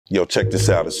Yo, check this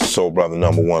out. It's the Soul Brother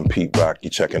 #1, T.R.O.Y. You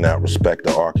checking out Respect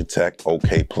the Architect.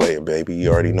 Okay player, baby.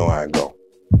 You already know how it go.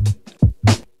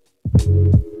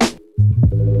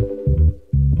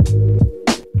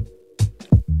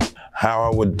 How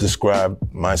I would describe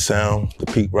my sound, the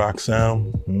Pete Rock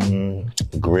sound?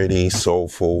 Gritty,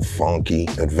 soulful, funky,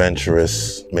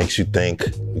 adventurous, makes you think.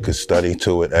 You could study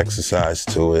to it, exercise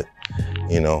to it,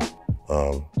 you know,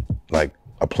 like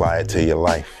apply it to your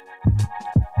life.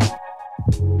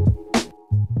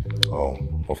 Oh,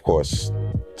 of course,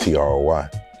 T.R.O.Y,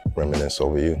 Reminisce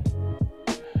Over You.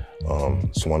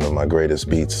 It's one of my greatest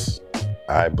beats,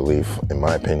 I believe, in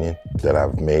my opinion, that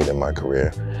I've made in my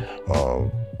career.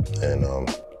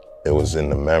 It was in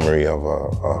the memory of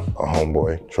a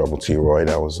homeboy, Trouble T.R.O.Y,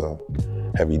 that was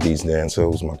Heavy D's dancer, who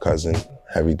was my cousin,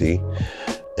 Heavy D.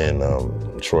 And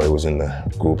Troy was in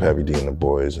the group Heavy D and the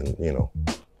Boys, and you know,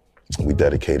 we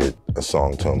dedicated a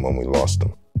song to him when we lost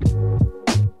him.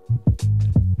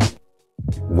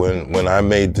 When I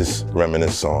made this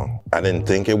Reminisce song, I didn't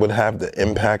think it would have the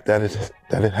impact that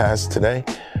it has today,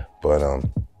 but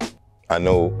I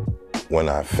know when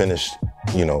I finished,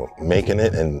 you know, making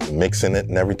it and mixing it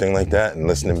and everything like that and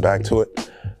listening back to it,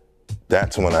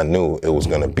 that's when I knew it was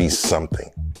gonna be something.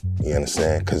 You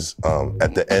understand? Because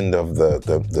at the end of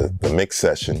the mix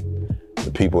session,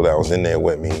 the people that was in there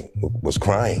with me was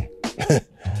crying.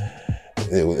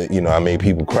 You know, I made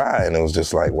people cry, and it was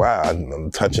just like, wow,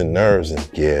 I'm touching nerves. And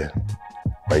yeah,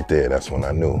 right there, that's when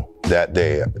I knew. That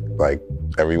day, like,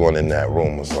 everyone in that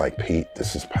room was like, Pete,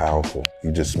 this is powerful.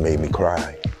 You just made me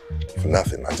cry for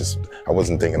nothing. I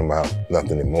wasn't thinking about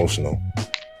nothing emotional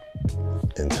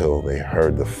until they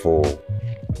heard the full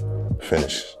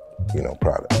finished, you know,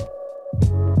 product.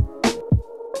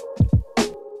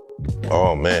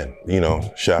 Oh man, you know,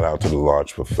 shout out to the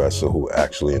large professor who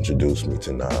actually introduced me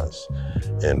to Nas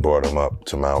and brought him up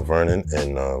to Mount Vernon.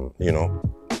 And, you know,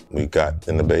 we got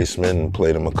in the basement and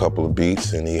played him a couple of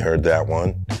beats, and he heard that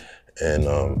one. And,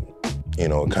 you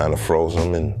know, it kind of froze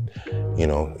him, and, you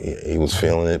know, he was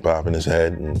feeling it, bopping his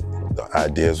head, and the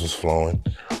ideas was flowing.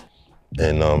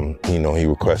 And, you know, he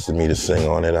requested me to sing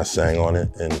on it. I sang on it,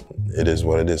 and it is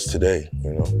what it is today,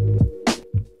 you know.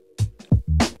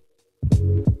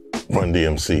 Run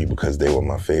DMC, because they were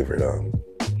my favorite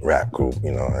rap group,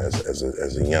 you know, as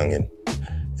a youngin'.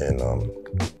 And,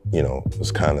 you know,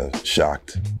 was kind of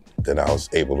shocked that I was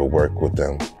able to work with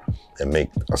them and make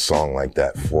a song like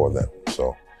that for them.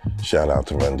 So shout out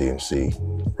to Run DMC.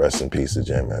 Rest in peace to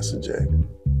Jam Master Jay.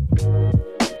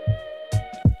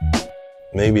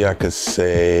 Maybe I could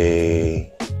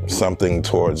say something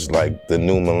towards like the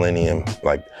new millennium,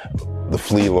 like the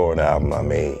Flea Lord album I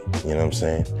made, you know what I'm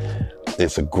saying?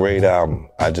 It's a great album.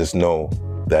 I just know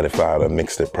that if I would have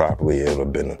mixed it properly, it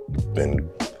would have been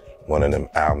one of them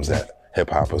albums that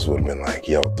hip hoppers would have been like,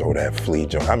 yo, throw that Flea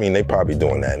joint. I mean, they probably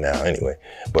doing that now anyway,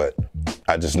 but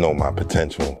I just know my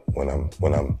potential when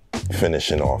I'm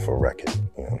finishing off a record,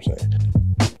 you know what I'm saying?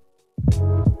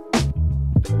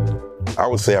 I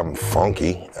would say I'm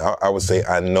funky. I would say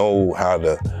I know how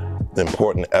the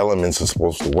important elements are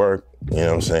supposed to work, you know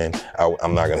what I'm saying?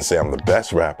 I'm not gonna say I'm the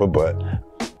best rapper, but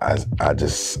I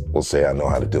just will say I know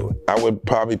how to do it. I would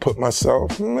probably put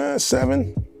myself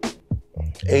 7,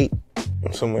 8,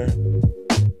 somewhere.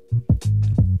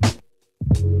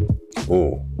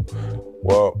 Ooh,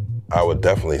 well, I would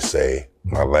definitely say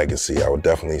my legacy. I would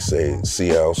definitely say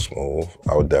CL Smooth.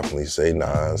 I would definitely say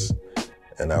Nas.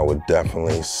 And I would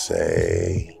definitely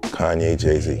say Kanye,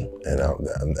 Jay-Z.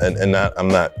 And I'm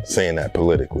not saying that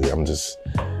politically. I'm just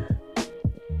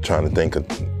trying to think of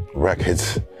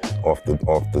records off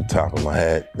the top of my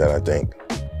head that I think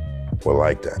were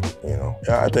like that, you know.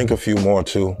 Yeah, I think a few more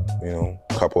too, you know,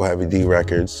 a couple Heavy D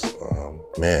records.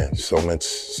 Man, so much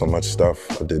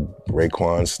stuff. I did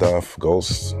Raekwon stuff,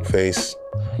 Ghostface,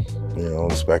 you know,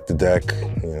 Inspect the Deck,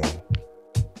 you know.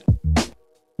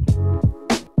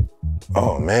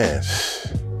 Oh man,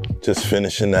 just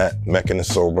finishing that Mecca and the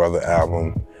Soul Brother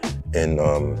album, and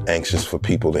anxious for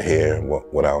people to hear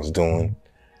what I was doing.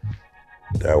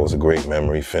 That was a great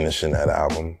memory, finishing that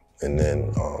album. And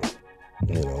then,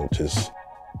 you know, just,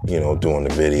 you know, doing the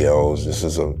videos.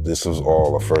 This was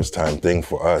all a first time thing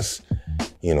for us,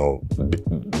 you know,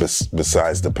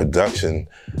 besides the production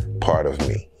part of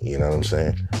me, you know what I'm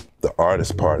saying? The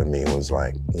artist part of me was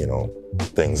like, you know,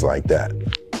 things like that,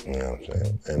 you know what I'm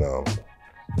saying?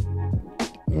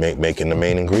 And making the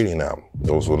Main Ingredient album.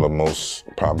 Those were the most,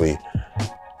 probably,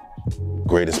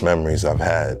 greatest memories I've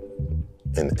had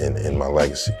in my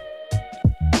legacy.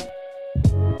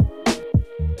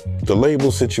 The label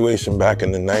situation back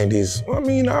in the 90s, I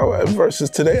mean, versus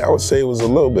today, I would say it was a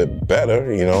little bit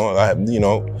better, you know.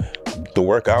 The the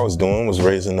work I was doing was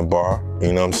raising the bar,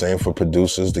 you know what I'm saying, for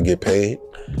producers to get paid.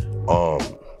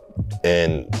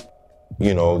 And,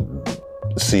 you know,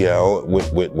 CL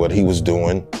with what he was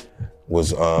doing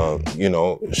was, you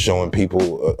know, showing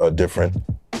people a different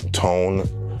tone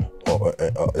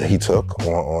he took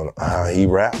on how he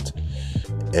rapped.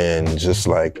 And just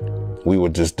like, we were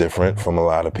just different from a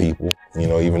lot of people, you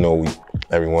know, even though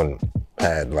everyone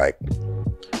had like,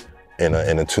 in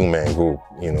a two-man group,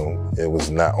 you know, it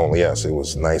was not only us, it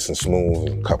was Nice and Smooth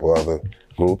and a couple other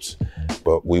groups,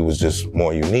 but we was just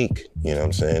more unique, you know what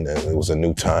I'm saying? And it was a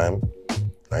new time.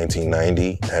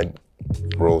 1990 had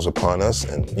rose upon us,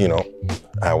 and you know,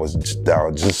 I was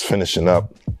just finishing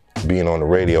up being on the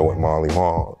radio with Marley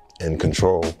Marl in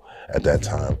Control at that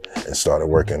time, and started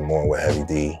working more with Heavy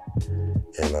D,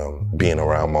 and being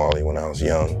around Marley when I was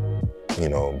young, you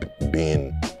know,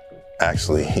 being a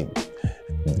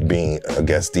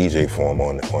guest DJ for him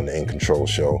on the In Control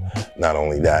show. Not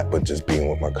only that, but just being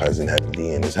with my cousin Heavy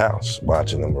D in his house,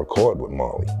 watching him record with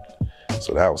Marley.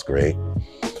 So that was great.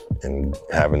 And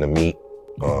having to meet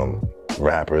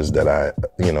rappers that I,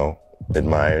 you know,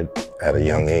 admired at a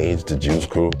young age, the Juice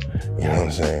Crew, you know what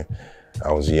I'm saying?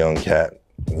 I was a young cat,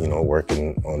 you know,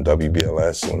 working on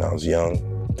WBLS when I was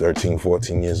young, 13,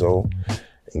 14 years old,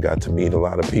 and got to meet a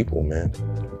lot of people, man,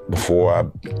 before I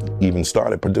even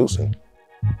started producing.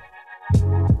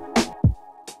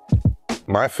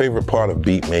 My favorite part of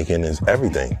beat making is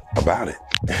everything about it.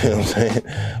 You know what I'm saying?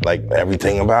 Like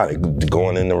everything about it.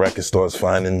 Going in the record stores,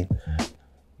 finding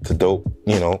the dope,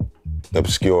 you know,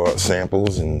 obscure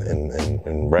samples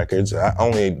and records. I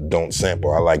only don't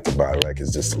sample. I like to buy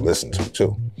records just to listen to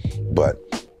too. But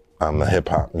I'm a hip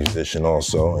hop musician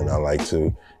also, and I like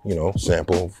to, you know,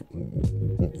 sample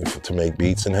to make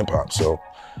beats and hip hop. So,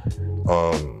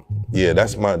 yeah,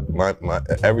 that's my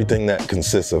everything that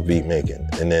consists of beat making,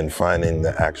 and then finding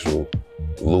the actual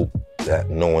loop that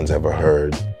no one's ever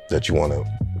heard that you want to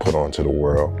put onto the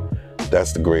world.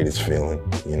 That's the greatest feeling,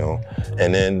 you know.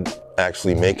 And then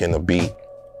actually making a beat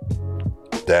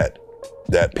that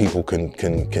people can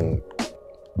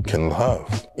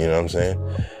love, you know what I'm saying?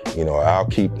 You know, I'll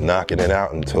keep knocking it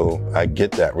out until I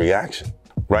get that reaction.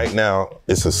 Right now,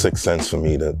 it's a sixth sense for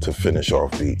me to finish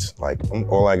off beats. Like,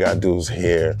 all I gotta do is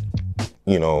hear,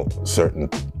 you know, certain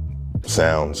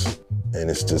sounds, and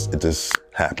it just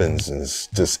happens, and it's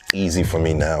just easy for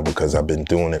me now because I've been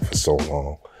doing it for so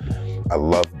long. I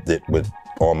loved it with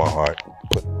all my heart,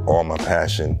 put all my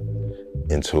passion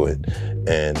into it.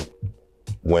 And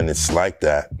when it's like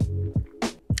that,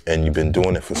 and you've been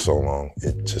doing it for so long,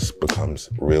 it just becomes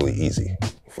really easy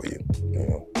for you, you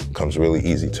know, becomes really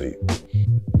easy to you.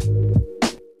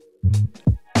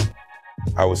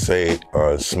 I would say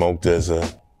Smoke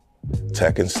DZA,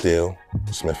 Tech and Steel,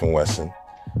 Smith & Wesson,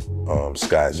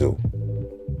 Sky Zoo.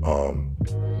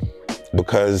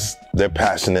 Because they're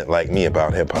passionate like me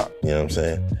about hip hop, you know what I'm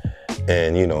saying?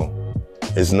 And you know,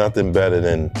 it's nothing better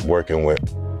than working with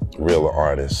real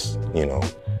artists, you know,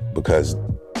 because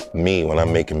me, when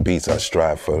I'm making beats, I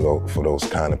strive for those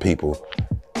kind of people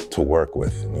to work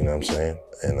with, you know what I'm saying?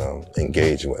 And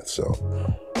engage with. So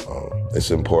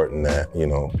it's important that, you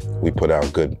know, we put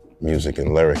out good music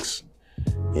and lyrics,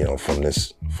 you know, from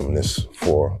this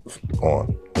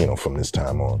on, you know, from this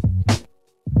time on.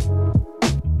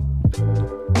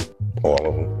 All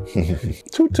of them.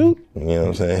 Toot toot, you know what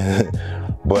I'm saying?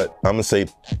 But I'm gonna say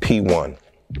P1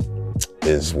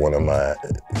 is one of my,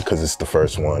 because it's the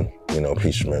first one, you know,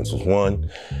 Peach Instrumentals 1.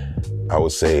 I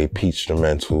would say Peach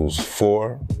Instrumentals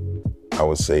 4. I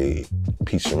would say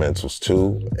Peach Instrumentals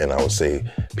 2, and I would say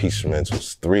Peach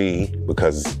Instrumentals 3,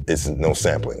 because it's no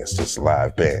sampling, it's just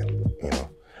live band, you know.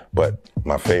 But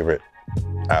my favorite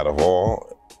out of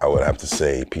all, I would have to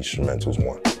say Peach Instrumentals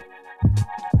 1.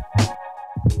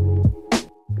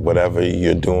 Whatever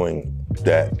you're doing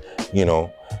that, you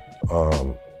know,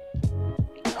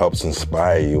 helps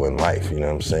inspire you in life, you know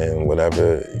what I'm saying?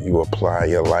 Whatever you apply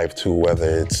your life to,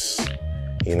 whether it's,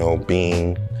 you know,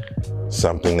 being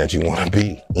something that you want to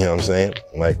be, you know what I'm saying?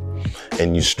 Like,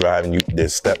 and you strive, and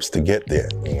there's steps to get there,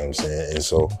 you know what I'm saying? And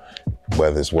so,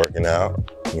 whether it's working out,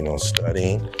 you know,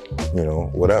 studying, you know,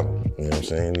 whatever, you know what I'm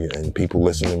saying? And people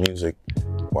listen to music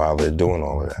while they're doing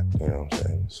all of that, you know what I'm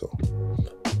saying? So,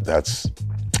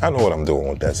 I know what I'm doing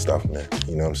with that stuff, man.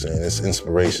 You know what I'm saying? It's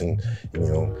inspiration,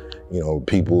 you know,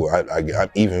 people, I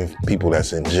even people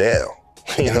that's in jail,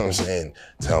 you know what I'm saying,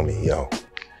 tell me, yo,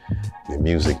 your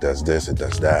music does this, it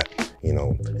does that, you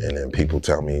know, and then people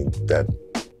tell me that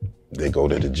they go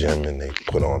to the gym and they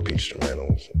put on Peach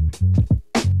Instrumentals.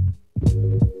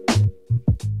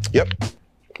 Yep,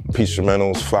 Peach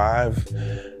Instrumentals 5,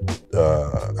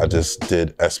 I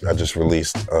just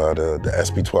released the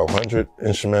SB 1200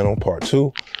 instrumental part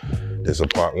 2. There's a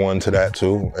part 1 to that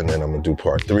too, and then I'm gonna do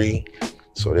part 3.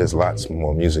 So there's lots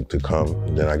more music to come.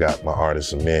 And then I got my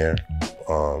artist Amir,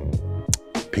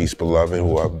 Peace Beloved,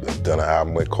 who I've done an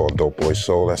album with called Dope Boy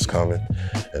Soul, that's coming.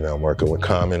 And I'm working with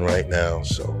Common right now,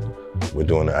 so we're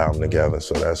doing the album together,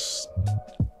 so that's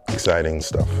exciting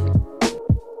stuff.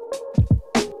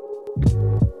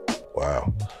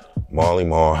 Wow. Marley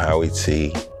Marl, Howie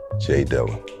T, Jay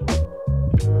Dilla.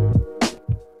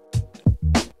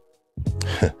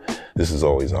 This is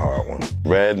always a hard one.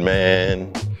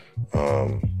 Redman,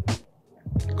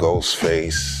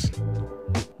 Ghostface,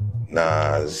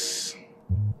 Nas,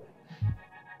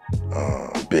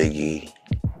 Biggie.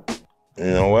 You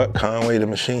know what? Conway the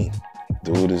Machine.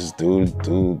 Dude,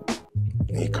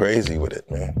 he crazy with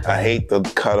it, man. I hate the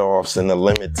cutoffs and the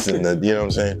limits and the, you know what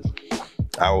I'm saying?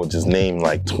 I would just name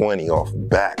like 20 off the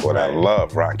back what I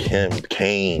love, Rakim,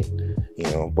 Kane, you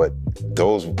know, but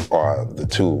those are the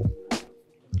two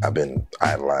I've been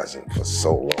idolizing for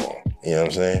so long, you know what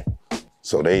I'm saying?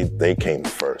 So they came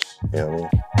first, you know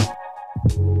what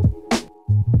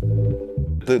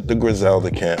I mean? The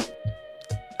Griselda camp,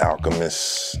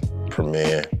 Alchemist,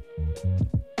 Premier,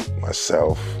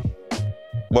 myself.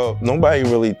 Well, nobody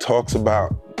really talks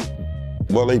about,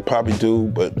 well, they probably do,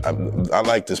 but I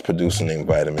like this producer named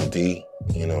Vitamin D,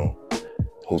 you know,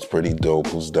 who's pretty dope,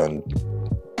 who's done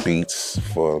beats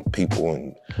for people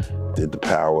and did the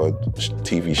Power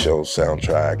TV show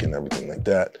soundtrack and everything like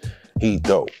that. He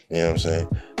dope, you know what I'm saying?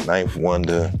 Ninth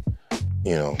Wonder,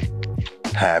 you know,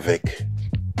 Havoc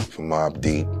from Mobb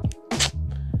Deep.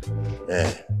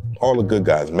 Man, all the good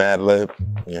guys. Madlib,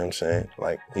 you know what I'm saying?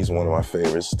 Like, he's one of my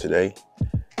favorites today.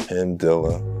 Him,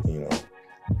 Dilla, you know.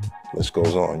 List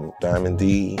goes on. Diamond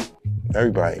D,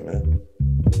 everybody, man.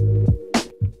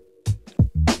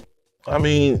 I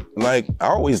mean, like, I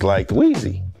always liked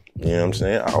Weezy. You know what I'm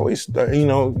saying? I always, he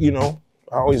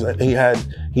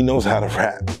knows how to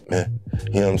rap, man.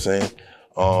 You know what I'm saying?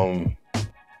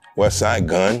 West Side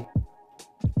Gun,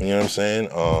 you know what I'm saying?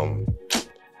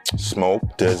 Smoke,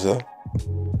 DZA,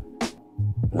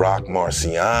 Rock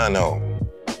Marciano.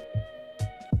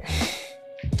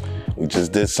 We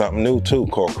just did something new too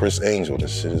called Chris Angel.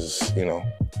 This shit is, you know,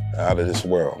 out of this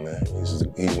world, man.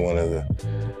 He's one of the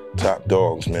top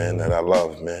dogs, man, that I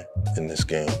love, man, in this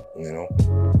game, you know?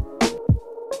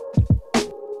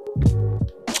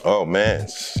 Oh, man,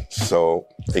 so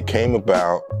it came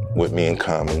about with me and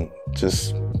Common,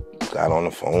 just got on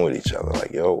the phone with each other,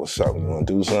 like, yo, what's up, you wanna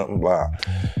do something, blah.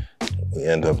 We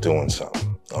end up doing something.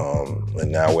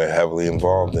 And now we're heavily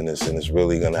involved in this, and it's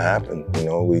really gonna happen. You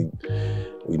know, we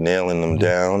nailing them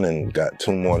down and got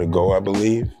 2 more to go, I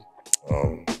believe.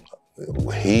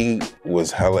 He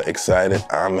was hella excited,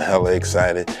 I'm hella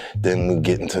excited. Then we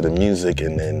get into the music,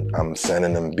 and then I'm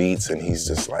sending him beats, and he's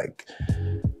just like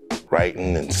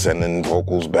writing and sending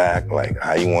vocals back, like,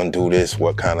 how you wanna do this,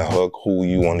 what kind of hook, who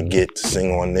you wanna get to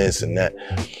sing on this and that.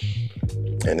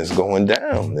 And it's going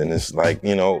down, and it's like,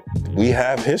 you know, we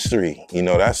have history. You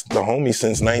know, that's the homie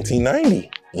since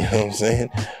 1990, you know what I'm saying?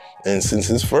 And since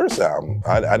his first album,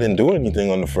 I didn't do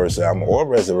anything on the first album or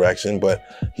Resurrection, but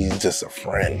he's just a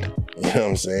friend, you know what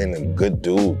I'm saying? A good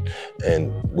dude,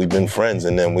 and we've been friends,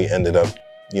 and then we ended up,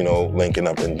 you know, linking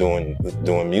up and doing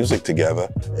music together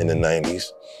in the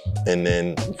 90s. And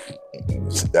then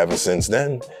ever since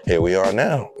then, here we are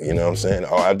now, you know what I'm saying?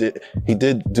 Oh, he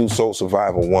did do Soul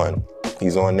Survival 1.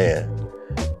 He's on there.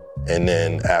 And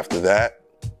then after that,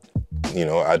 you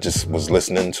know, I just was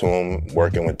listening to him,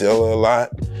 working with Dilla a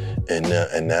lot, and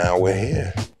now we're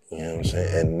here, you know what I'm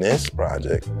saying? And this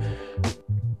project,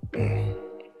 I'm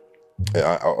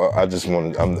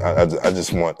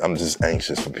just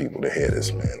anxious for people to hear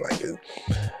this, man. Like,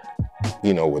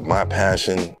 you know, with my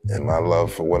passion and my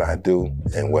love for what I do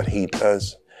and what he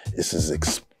does, this is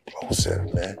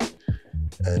explosive, man.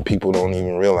 And people don't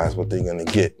even realize what they're gonna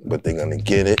get, but they're gonna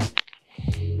get it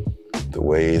the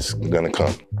way it's gonna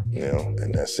come, you know,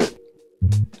 and that's it.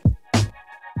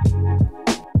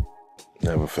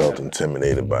 Never felt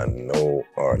intimidated by no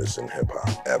artist in hip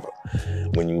hop, ever.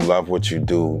 When you love what you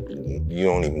do, you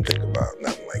don't even think about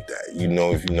nothing like that. You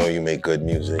know, if you know you make good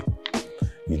music,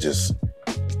 you just,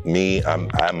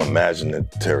 I'm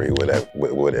imaginary with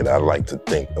it. I like to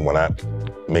think, and when I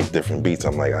make different beats,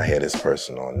 I'm like, I hear this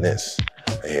person on this,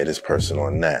 I hear this person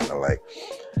on that. I like,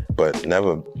 but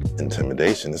never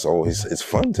intimidation. It's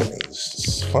fun to me. It's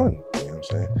just fun. You know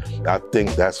what I'm saying? I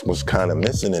think that's what's kind of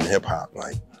missing in hip hop.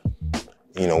 Like,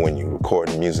 you know, when you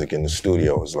record music in the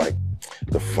studio, it's like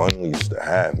the fun we used to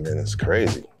have, man. It's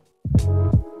crazy.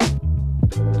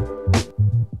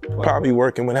 Probably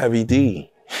working with Heavy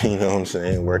D, you know what I'm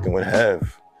saying? Working with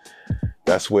Hev.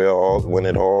 That's where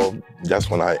that's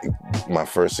when my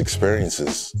first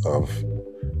experiences of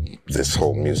this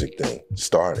whole music thing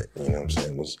started, you know what I'm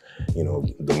saying? Was, you know,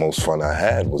 the most fun I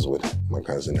had was with my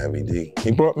cousin Heavy D.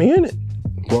 He brought me in it,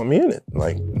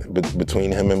 like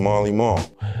between him and Marley Marl.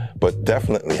 But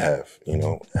definitely Hev, you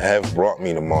know. Hev brought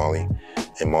me to Marley,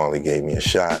 and Marley gave me a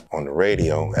shot on the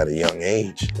radio at a young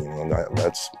age. You know,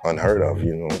 that's unheard of,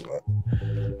 you know.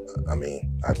 I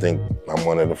mean, I think I'm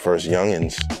one of the first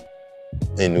youngins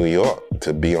in New York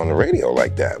to be on the radio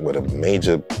like that with a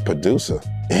major producer,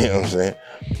 you know what I'm saying?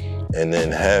 And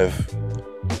then Hev,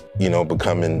 you know,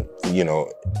 becoming, you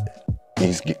know,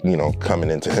 he's, you know, coming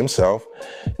into himself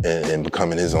and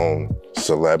becoming his own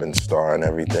celeb and star and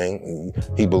everything.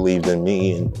 He believed in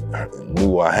me and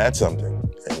knew I had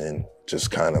something, and then just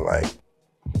kind of like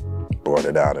brought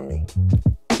it out of me.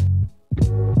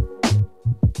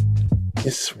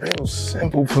 It's real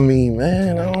simple for me,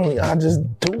 man. I just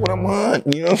do what I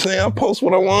want. You know what I'm saying? I post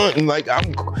what I want, and like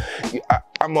I'm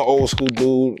an old school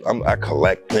dude. I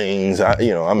collect things.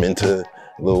 I'm into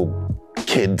little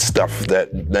kid stuff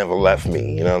that never left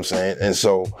me. You know what I'm saying? And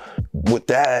so with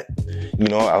that, you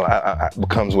know, I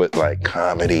comes with like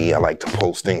comedy. I like to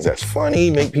post things that's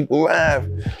funny, make people laugh.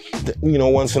 You know,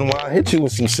 once in a while, I hit you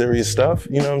with some serious stuff.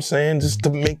 You know what I'm saying? Just to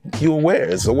make you aware.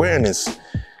 It's awareness.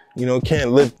 You know,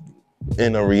 can't live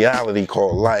in a reality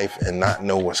called life and not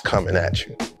know what's coming at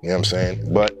you. You know what I'm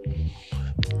saying? But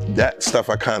that stuff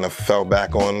I kind of fell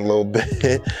back on a little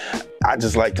bit. I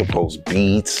just like to post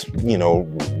beats, you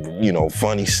know,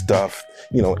 funny stuff,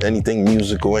 you know, anything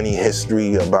musical, any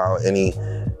history about any,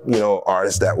 you know,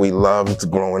 artists that we loved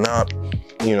growing up,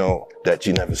 you know, that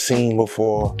you never seen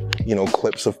before, you know,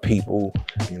 clips of people,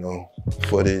 you know,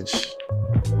 footage.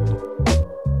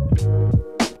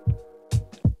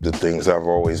 The things I've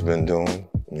always been doing,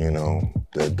 you know,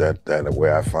 that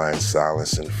where I find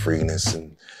solace and freeness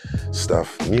and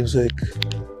stuff. Music,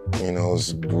 you know,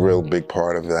 is a real big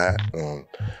part of that.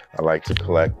 I like to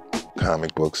collect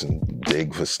comic books and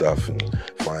dig for stuff and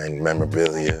find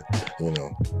memorabilia, you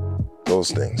know. Those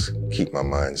things keep my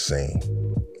mind sane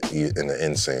in the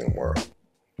insane world.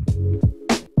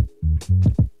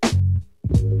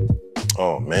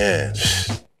 Oh man,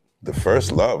 the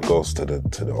first love goes to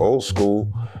the old school,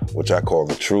 which I call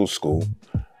the true school,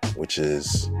 which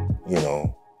is, you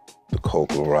know, the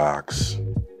Coca Rocks,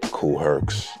 Kool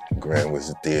Hercs, Grand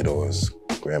Wizard Theodores,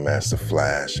 Grandmaster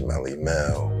Flash, Melly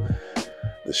Mel,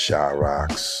 the Shy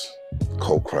Rocks,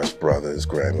 Cold Crush Brothers,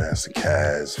 Grandmaster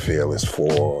Caz, Fearless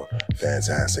 4,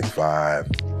 Fantastic 5.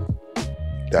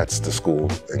 That's the school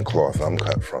and cloth I'm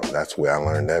cut from. That's where I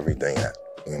learned everything at,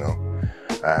 you know.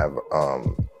 I have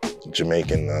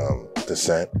Jamaican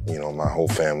descent, you know, my whole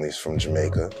family's from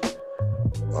Jamaica.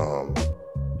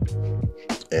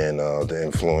 And the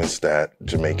influence that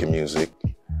Jamaican music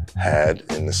had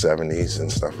in the 70s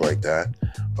and stuff like that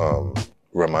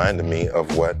reminded me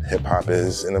of what hip hop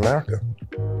is in America.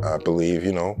 I believe,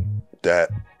 you know, that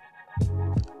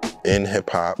in hip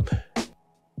hop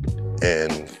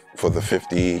and for the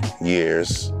 50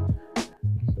 years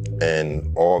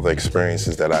and all the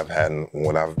experiences that I've had and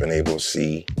what I've been able to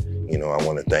see, you know, I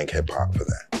want to thank hip hop for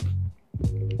that,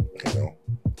 you know,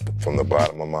 from the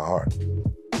bottom of my heart.